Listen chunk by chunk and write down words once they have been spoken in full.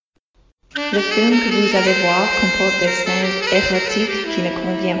Le film que vous allez voir comporte des scènes érotiques qui ne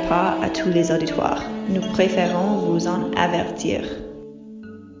conviennent pas à tous les auditoires. Nous préférons vous en avertir.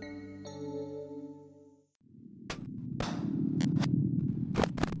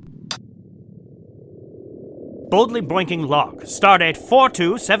 Boldly Boinking Log. Stardate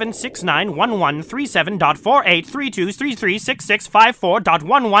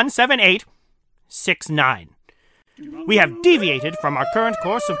 427691137.4832336654.117869. We have deviated from our current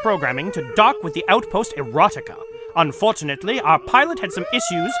course of programming to dock with the outpost Erotica. Unfortunately, our pilot had some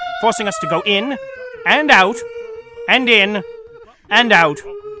issues, forcing us to go in, and out, and in, and out,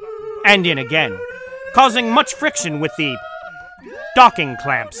 and in again, causing much friction with the docking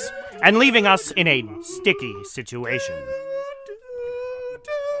clamps, and leaving us in a sticky situation.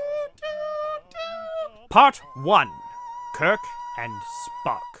 Part 1. Kirk and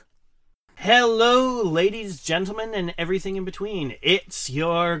Spock. Hello, ladies, gentlemen, and everything in between. It's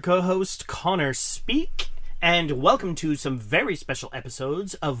your co-host, Connor Speak, and welcome to some very special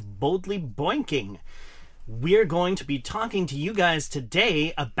episodes of Boldly Boinking. We're going to be talking to you guys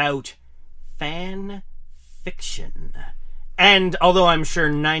today about fan fiction. And although I'm sure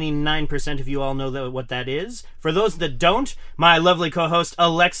 99% of you all know what that is, for those that don't, my lovely co-host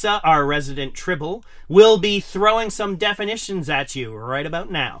Alexa, our resident Tribble, will be throwing some definitions at you right about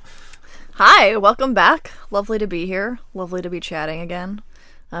now. Hi, welcome back. Lovely to be here. Lovely to be chatting again.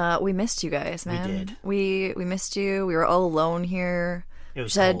 We missed you guys, man. We did. We missed you. We were all alone here. It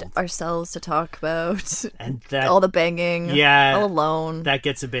was just had cold. Ourselves to talk about. And that, all the banging. Yeah. All alone. That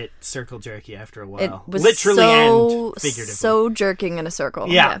gets a bit circle jerky after a while. It was literally and figuratively. So jerking in a circle.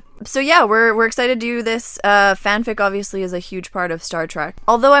 Yeah. So yeah, we're excited to do this. Fanfic obviously is a huge part of Star Trek.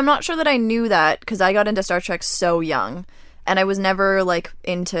 Although I'm not sure that I knew that, because I got into Star Trek so young. And I was never,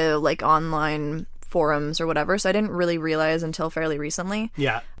 into, online forums or whatever, so I didn't really realize until fairly recently.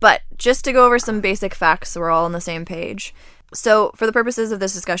 Yeah. But just to go over some basic facts so we're all on the same page. So, for the purposes of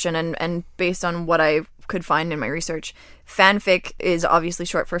this discussion, and based on what I could find in my research, fanfic is obviously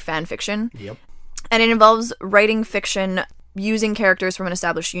short for fan fiction. Yep. And it involves writing fiction using characters from an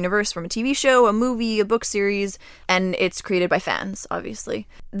established universe, from a TV show, a movie, a book series, and it's created by fans, obviously.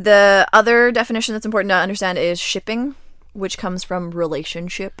 The other definition that's important to understand is shipping, which comes from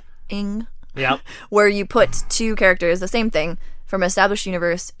relationship-ing. Yep. Where you put two characters, the same thing, from an established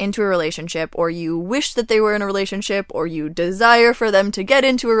universe into a relationship, or you wish that they were in a relationship, or you desire for them to get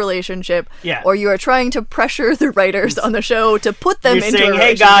into a relationship, Yeah. or you are trying to pressure the writers on the show to put them You're into saying, a hey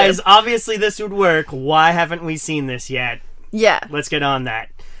relationship. guys, obviously this would work. Why haven't we seen this yet? Yeah. Let's get on that.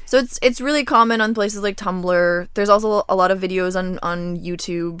 So it's really common on places like Tumblr. There's also a lot of videos on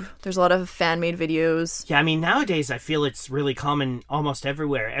YouTube. There's a lot of fan-made videos. Yeah, I mean, nowadays I feel it's really common almost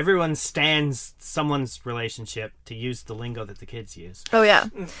everywhere. Everyone stands someone's relationship, to use the lingo that the kids use. Oh, yeah.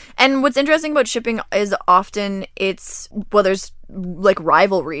 And what's interesting about shipping is often there's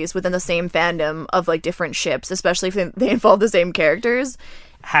rivalries within the same fandom of different ships, especially if they involve the same characters.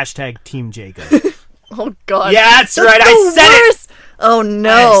 Hashtag Team Jacob. Oh, God. Yeah, that's right. I said it. Oh,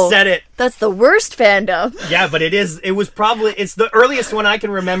 no. I said it. That's the worst fandom. Yeah, but it's the earliest one I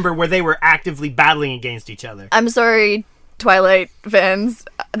can remember where they were actively battling against each other. I'm sorry, Twilight fans.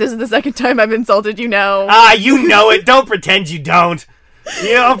 This is the second time I've insulted you now. You know it. Don't pretend you don't.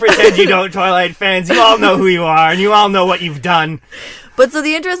 You don't pretend you don't, Twilight fans. You all know who you are, and you all know what you've done. But so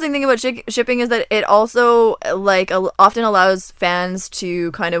the interesting thing about shipping is that it also often allows fans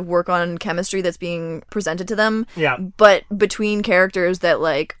to kind of work on chemistry that's being presented to them. Yeah. But between characters that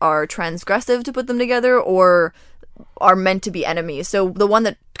are transgressive to put them together or are meant to be enemies. So the one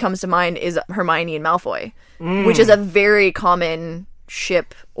that comes to mind is Hermione and Malfoy, which is a very common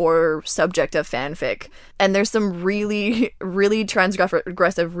ship or subject of fanfic. And there's some really, really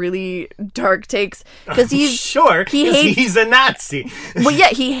transgressive, really dark takes. Because he's a Nazi. Well, yeah,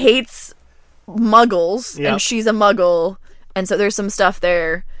 he hates muggles, Yep. and she's a muggle. And so there's some stuff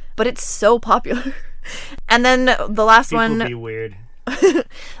there. But it's so popular. And then the last People one... be weird.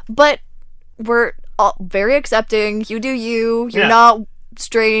 But we're all very accepting. You do you. You're Yeah. not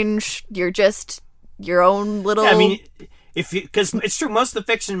strange. You're just your own little... Yeah, I mean... Because it's true, most of the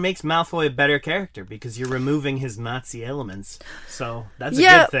fiction makes Malfoy a better character because you're removing his Nazi elements. So that's a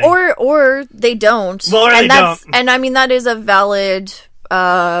good thing. or they don't. Well, or and they that's, don't. And I mean, that is a valid,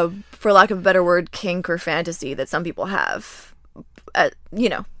 for lack of a better word, kink or fantasy that some people have. All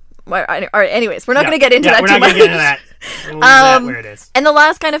right, anyways, we're not going to get into that too much. We're not going to get into that. We'll leave that where it is. And the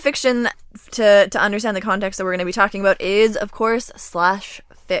last kind of fiction to understand the context that we're going to be talking about is, of course, slash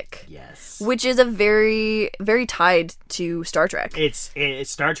fic. Yes. Which is a very, very tied to Star Trek.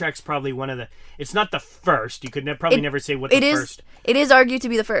 Star Trek's probably one of the... It's not the first. You could probably never say what the first... It is argued to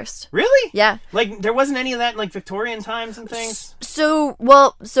be the first. Really? Yeah. Like, there wasn't any of that in, like, Victorian times and things? So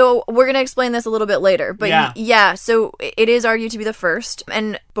we're going to explain this a little bit later. But so it is argued to be the first.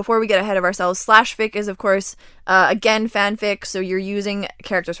 And before we get ahead of ourselves, /fic is, of course, again, fanfic. So you're using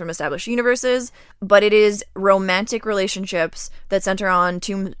characters from established universes. But it is romantic relationships that center on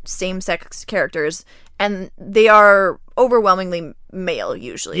two same-sex characters. And they are overwhelmingly male,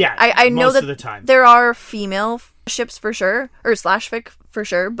 usually. Yeah, I know most that of the time. There are female ships for sure, or /fic for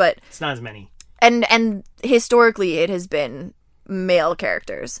sure, but... It's not as many. And historically, it has been male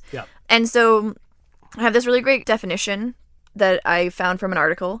characters. Yeah. And so I have this really great definition that I found from an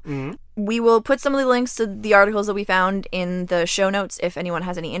article. Mm-hmm. We will put some of the links to the articles that we found in the show notes if anyone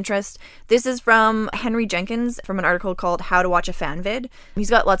has any interest. This is from Henry Jenkins from an article called How to Watch a Fan Vid. He's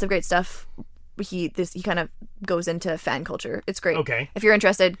got lots of great stuff. He kind of goes into fan culture. It's great. Okay. If you're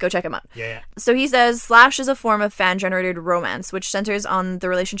interested, go check him out. Yeah. So he says, / is a form of fan-generated romance, which centers on the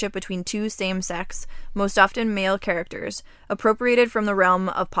relationship between two same-sex, most often male characters, appropriated from the realm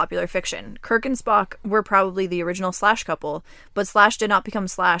of popular fiction. Kirk and Spock were probably the original / couple, but / did not become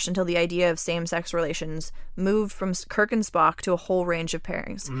 / until the idea of same-sex relations moved from Kirk and Spock to a whole range of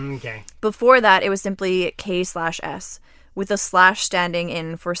pairings. Okay. Before that, it was simply K/S, with a / standing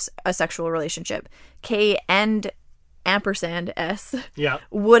in for a sexual relationship. K and &S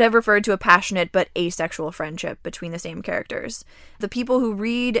would have referred to a passionate but asexual friendship between the same characters. The people who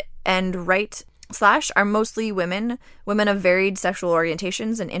read and write / are mostly women of varied sexual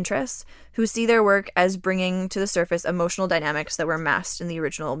orientations and interests, who see their work as bringing to the surface emotional dynamics that were masked in the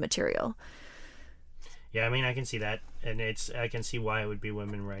original material. Yeah, I mean, I can see that, and I can see why it would be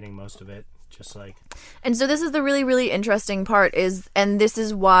women writing most of it. Just like... And so this is the really, really interesting part and this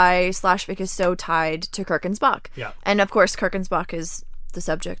is why /fic is so tied to Kirk and Spock. Yeah. And of course, Kirk and Spock is the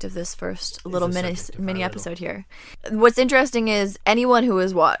subject of this first little mini episode here. What's interesting is anyone who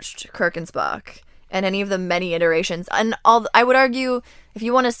has watched Kirk and Spock and any of the many iterations, and I would argue, if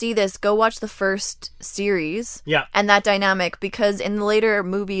you want to see this, go watch the first series. Yeah. And that dynamic, because in the later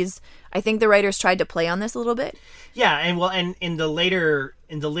movies, I think the writers tried to play on this a little bit. Yeah, and in the later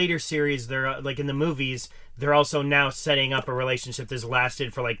series, they're like in the movies, they're also now setting up a relationship that's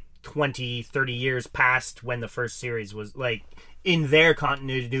lasted for like 20, 30 years past when the first series was, like, in their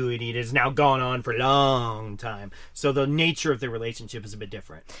continuity. It has now gone on for a long time. So the nature of the relationship is a bit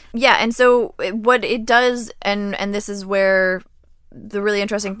different. Yeah, and so what it does, and this is where the really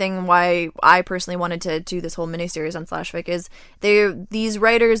interesting thing why I personally wanted to do this whole miniseries on /fic is these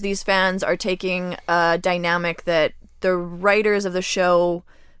writers, these fans are taking a dynamic that the writers of the show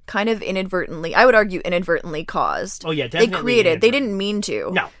kind of inadvertently, I would argue inadvertently caused. Oh yeah, definitely. They created. They didn't mean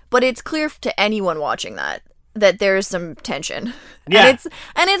to. No. But it's clear to anyone watching that there's some tension. Yeah.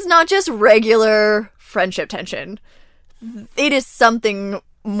 And it's not just regular friendship tension. It is something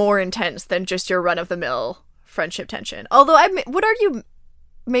more intense than just your run-of-the-mill friendship tension. Although I would argue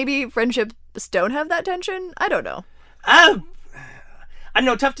maybe friendships don't have that tension. I don't know. I don't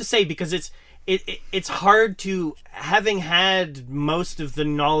know. Tough to say because it's hard to, having had most of the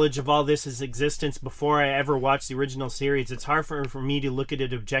knowledge of all this' existence before I ever watched the original series, it's hard for me to look at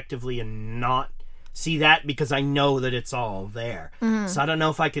it objectively and not see that because I know that it's all there. Mm-hmm. So I don't know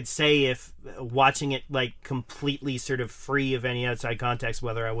if I could say if watching it like completely sort of free of any outside context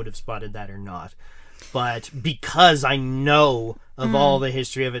whether I would have spotted that or not. But because I know of all the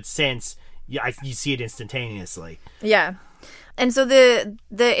history of it since, you see it instantaneously. Yeah. And so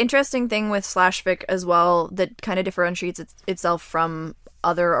the interesting thing with /fic as well that kind of differentiates itself from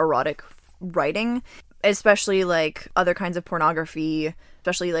other erotic writing, especially like other kinds of pornography,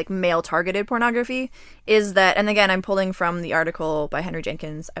 especially like male-targeted pornography, is that, and again, I'm pulling from the article by Henry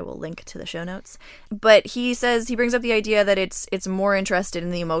Jenkins, I will link to the show notes, but he brings up the idea that it's more interested in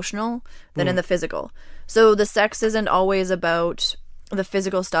the emotional than in the physical. So the sex isn't always about the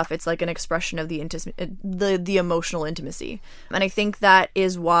physical stuff, it's like an expression of the emotional intimacy. And I think that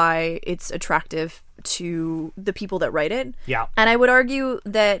is why it's attractive to the people that write it. Yeah. And I would argue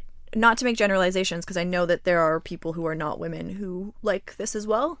that, not to make generalizations, because I know that there are people who are not women who like this as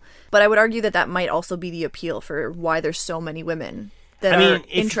well, but I would argue that might also be the appeal for why there's so many women that are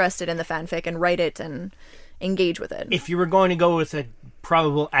interested in the fanfic and write it and engage with it. If you were going to go with a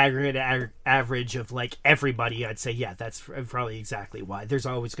probable aggregate average of like everybody, I'd say that's probably exactly why. There's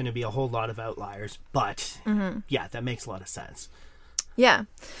always going to be a whole lot of outliers, but yeah, that makes a lot of sense. Yeah.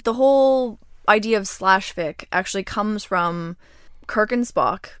 The whole idea of /fic actually comes from Kirk and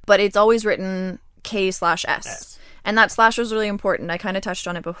Spock, but it's always written K/S. And that slash was really important. I kind of touched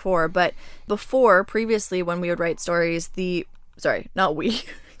on it before, but previously, when we would write stories, not we,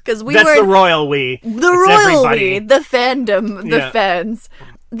 because we were... That's the royal we. The royal we, the fandom, the fans.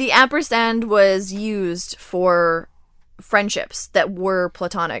 The ampersand was used for friendships that were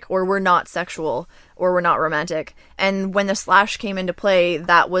platonic or were not sexual or were not romantic. And when the slash came into play,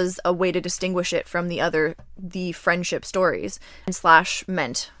 that was a way to distinguish it from the friendship stories. And slash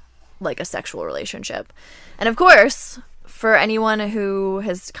meant like a sexual relationship. And of course, for anyone who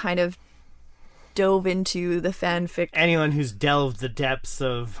has kind of dove into the fanfic... Anyone who's delved the depths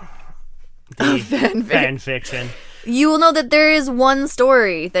of the fan fiction... You will know that there is one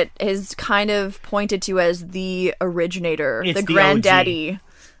story that is kind of pointed to as the originator, the granddaddy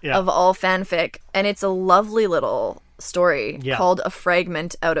of all fanfic. And it's a lovely little story called A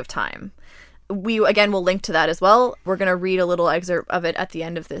Fragment Out of Time. We, again, will link to that as well. We're going to read a little excerpt of it at the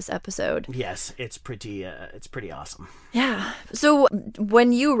end of this episode. Yes, it's pretty awesome. Yeah. So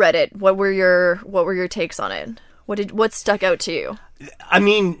when you read it, what were your takes on it? What stuck out to you? I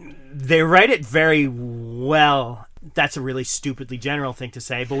mean, they write it very well. That's a really stupidly general thing to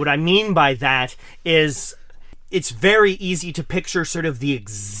say, but what I mean by that is it's very easy to picture sort of the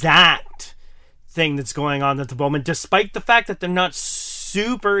exact thing that's going on at the moment, despite the fact that they're not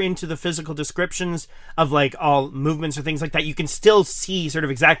super into the physical descriptions of like all movements or things like that. You can still see sort of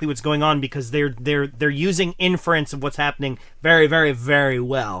exactly what's going on because they're using inference of what's happening very, very, very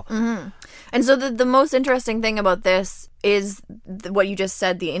well. Mm-hmm. And so the most interesting thing about this is what you just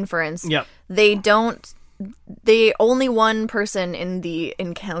said, the inference. Yep. Only one person in the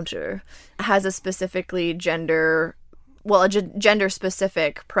encounter has a specifically gender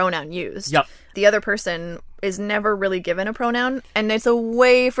specific pronoun used. Yep. The other person is never really given a pronoun, and it's a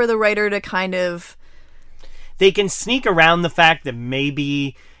way for the writer to kind of... They can sneak around the fact that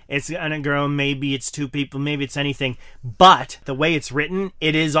maybe it's a girl, maybe it's two people, maybe it's anything, but the way it's written,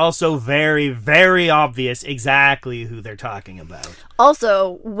 it is also very, very obvious exactly who they're talking about.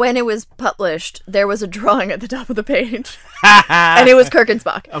 Also, when it was published, there was a drawing at the top of the page, and it was Kirk and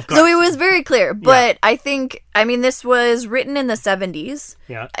Spock. Of course. So it was very clear, but I mean, this was written in the 70s,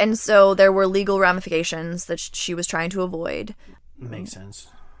 and so there were legal ramifications that she was trying to avoid. Makes sense.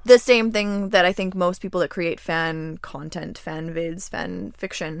 The same thing that I think most people that create fan content, fan vids, fan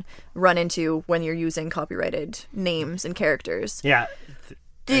fiction run into when you're using copyrighted names and characters. Yeah.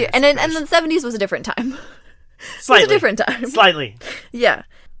 And the 70s was a different time. Slightly. It was a different time. Slightly. Yeah.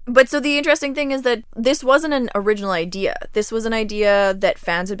 But so the interesting thing is that this wasn't an original idea. This was an idea that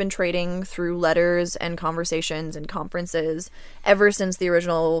fans had been trading through letters and conversations and conferences ever since the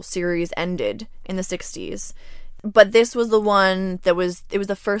original series ended in the 60s. But this was the one it was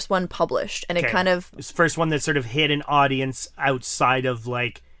the first one published, and it kind of... It was the first one that sort of hit an audience outside of,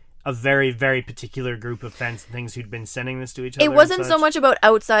 like, a very, very particular group of fans and things who'd been sending this to each other. It wasn't so much about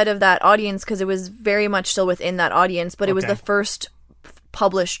outside of that audience, because it was very much still within that audience, but it was the first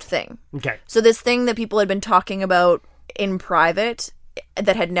published thing. Okay. So this thing that people had been talking about in private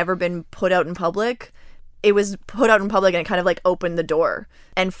that had never been put out in public, it was put out in public, and it kind of, like, opened the door.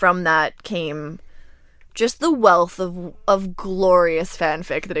 And from that came... just the wealth of glorious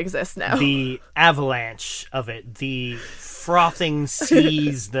fanfic that exists now. The avalanche of it. The frothing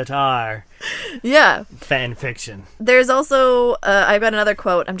seas that are fan fiction. There's also I've got another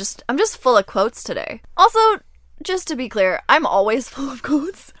quote. I'm just full of quotes today. Also, just to be clear, I'm always full of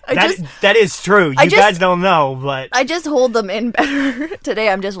quotes. That is true. You guys don't know, but I just hold them in better. Today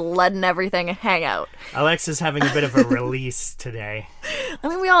I'm just letting everything hang out. Alexa's having a bit of a release today. I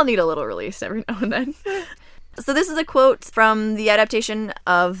mean, we all need a little release every now and then. So this is a quote from the adaptation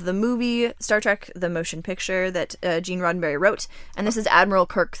of the movie Star Trek: The Motion Picture that Gene Roddenberry wrote, and this is Admiral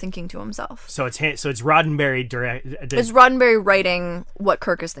Kirk thinking to himself. So it's Roddenberry direct. It's Roddenberry writing what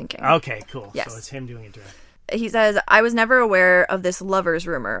Kirk is thinking. Okay, cool. Yes. So it's him doing it direct. He says, "I was never aware of this lovers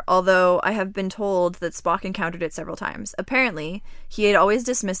rumor, although I have been told that Spock encountered it several times. Apparently, he had always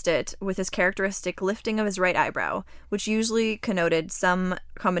dismissed it with his characteristic lifting of his right eyebrow, which usually connoted some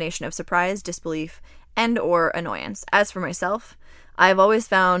combination of surprise, disbelief, and or annoyance. As for myself, I have always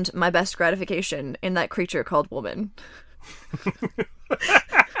found my best gratification in that creature called woman."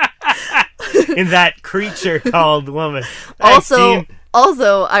 In that creature called woman. Also,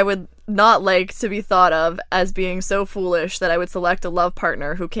 I would not like to be thought of as being so foolish that I would select a love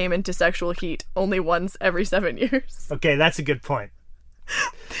partner who came into sexual heat only once every 7 years. Okay, that's a good point.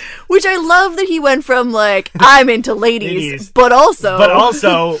 Which I love that he went from, like, I'm into ladies, but also,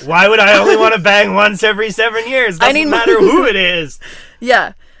 why would I only want to bang once every 7 years? Doesn't matter who it is.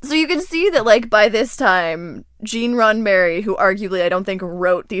 Yeah. So you can see that, like, by this time, Gene Roddenberry, who arguably I don't think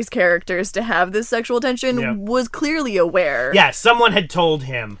wrote these characters to have this sexual tension, was clearly aware. Yeah, someone had told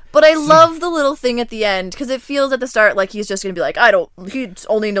him. But I love the little thing at the end, because it feels at the start like he's just going to be like, he's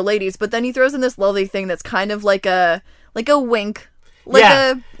only into ladies, but then he throws in this lovely thing that's kind of like a wink. A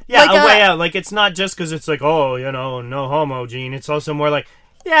way out. Like, it's not just because it's like, oh, no homo, Gene. It's also more like,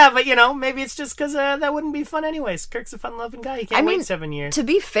 yeah, but, maybe it's just because that wouldn't be fun anyways. Kirk's a fun-loving guy. He can't wait 7 years. To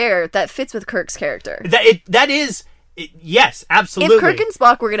be fair, that fits with Kirk's character. Yes, absolutely. If Kirk and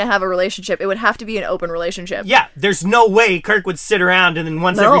Spock were going to have a relationship, it would have to be an open relationship. Yeah, there's no way Kirk would sit around and then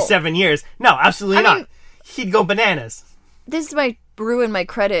once every 7 years. No, absolutely not. He'd go bananas. This might ruin my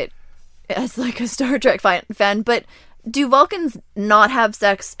credit as, like, a Star Trek fan, but do Vulcans not have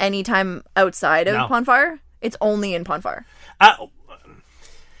sex anytime outside of Ponfar? It's only in Ponfar.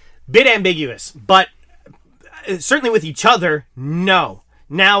 Bit ambiguous, but certainly with each other, no.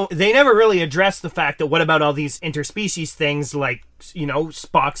 Now, they never really address the fact that what about all these interspecies things like,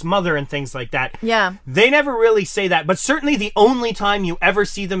 Spock's mother and things like that. Yeah. They never really say that, but certainly the only time you ever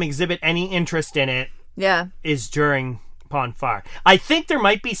see them exhibit any interest in it is during Ponfar. I think there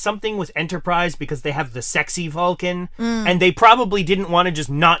might be something with Enterprise because they have the sexy Vulcan, and they probably didn't want to just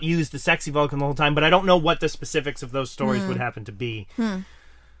not use the sexy Vulcan the whole time, but I don't know what the specifics of those stories would happen to be.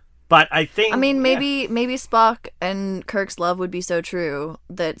 But I think... maybe Spock and Kirk's love would be so true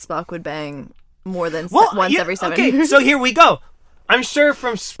that Spock would bang more than once every 7 years. Okay, so here we go. I'm sure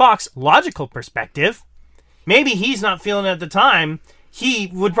from Spock's logical perspective, maybe he's not feeling it at the time.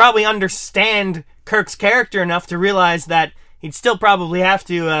 He would probably understand Kirk's character enough to realize that he'd still probably have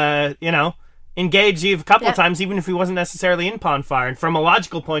to, engage Eve a couple of times, even if he wasn't necessarily in Ponfar. And from a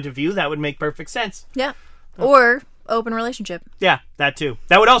logical point of view, that would make perfect sense. Yeah. Or... open relationship. Yeah, that too.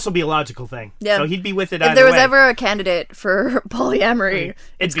 That would also be a logical thing. Yeah. So he'd be with it either way. If there was ever a candidate for polyamory,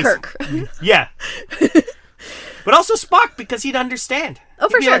 it's Kirk. Yeah. But also Spock, because he'd understand. Oh,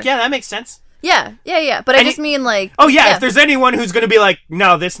 for sure. Like, yeah, that makes sense. Yeah. But I just mean like... Oh, yeah, if there's anyone who's going to be like,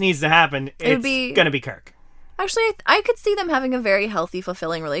 no, this needs to happen, it's going to be Kirk. Actually, I could see them having a very healthy,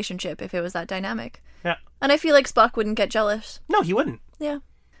 fulfilling relationship if it was that dynamic. Yeah. And I feel like Spock wouldn't get jealous. No, he wouldn't. Yeah.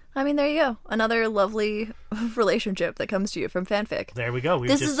 I mean, there you go. Another lovely relationship that comes to you from fanfic. There we go.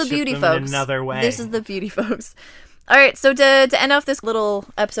 This is the beauty, folks. Another way. This is the beauty, folks. All right, so to end off this little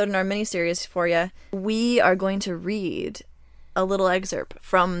episode in our miniseries for you, we are going to read a little excerpt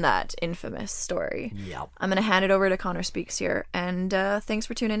from that infamous story. Yep. I'm going to hand it over to Connor Speaks here, and thanks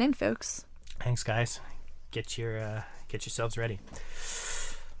for tuning in, folks. Thanks, guys. Get yourselves ready.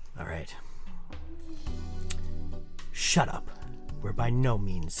 All right. Shut up. Were by no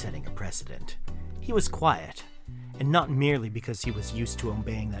means setting a precedent. He was quiet, and not merely because he was used to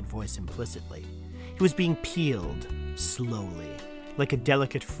obeying that voice implicitly. He was being peeled, slowly, like a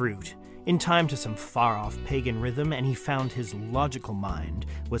delicate fruit, in time to some far-off pagan rhythm, and he found his logical mind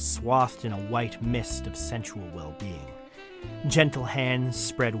was swathed in a white mist of sensual well-being. Gentle hands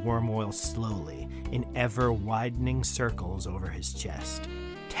spread worm oil slowly, in ever-widening circles over his chest.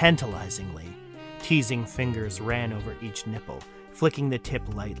 Tantalizingly, teasing fingers ran over each nipple, flicking the tip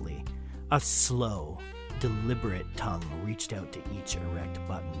lightly. A slow, deliberate tongue reached out to each erect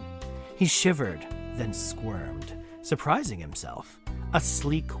button. He shivered, then squirmed, surprising himself. A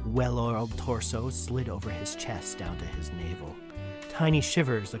sleek, well-oiled torso slid over his chest down to his navel. Tiny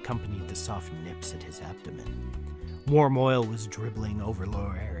shivers accompanied the soft nips at his abdomen. Warm oil was dribbling over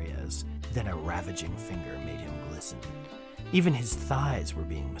lower areas, then a ravaging finger made him glisten. Even his thighs were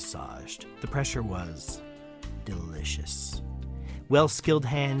being massaged. The pressure was delicious. Well-skilled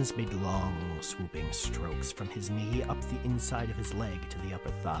hands made long, swooping strokes from his knee up the inside of his leg to the upper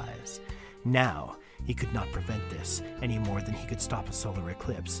thighs. Now, he could not prevent this any more than he could stop a solar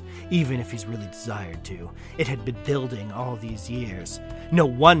eclipse, even if he's really desired to. It had been building all these years. No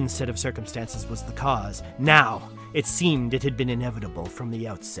one set of circumstances was the cause. Now, it seemed it had been inevitable from the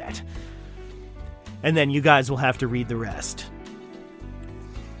outset. And then you guys will have to read the rest.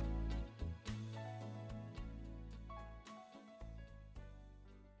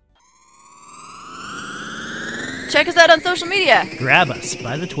 Check us out on social media. Grab us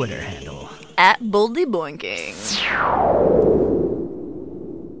by the Twitter handle. @BoldlyBoinking.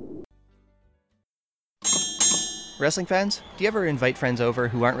 Wrestling fans? Do you ever invite friends over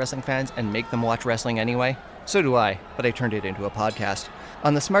who aren't wrestling fans and make them watch wrestling anyway? So do I, but I turned it into a podcast.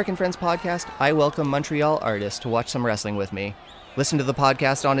 On the Smark and Friends podcast, I welcome Montreal artists to watch some wrestling with me. Listen to the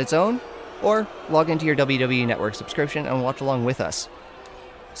podcast on its own, or log into your WWE Network subscription and watch along with us.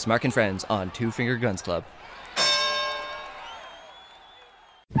 Smark and Friends on Two Finger Guns Club.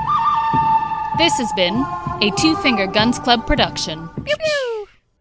 This has been a Two Finger Guns Club production. Pew pew!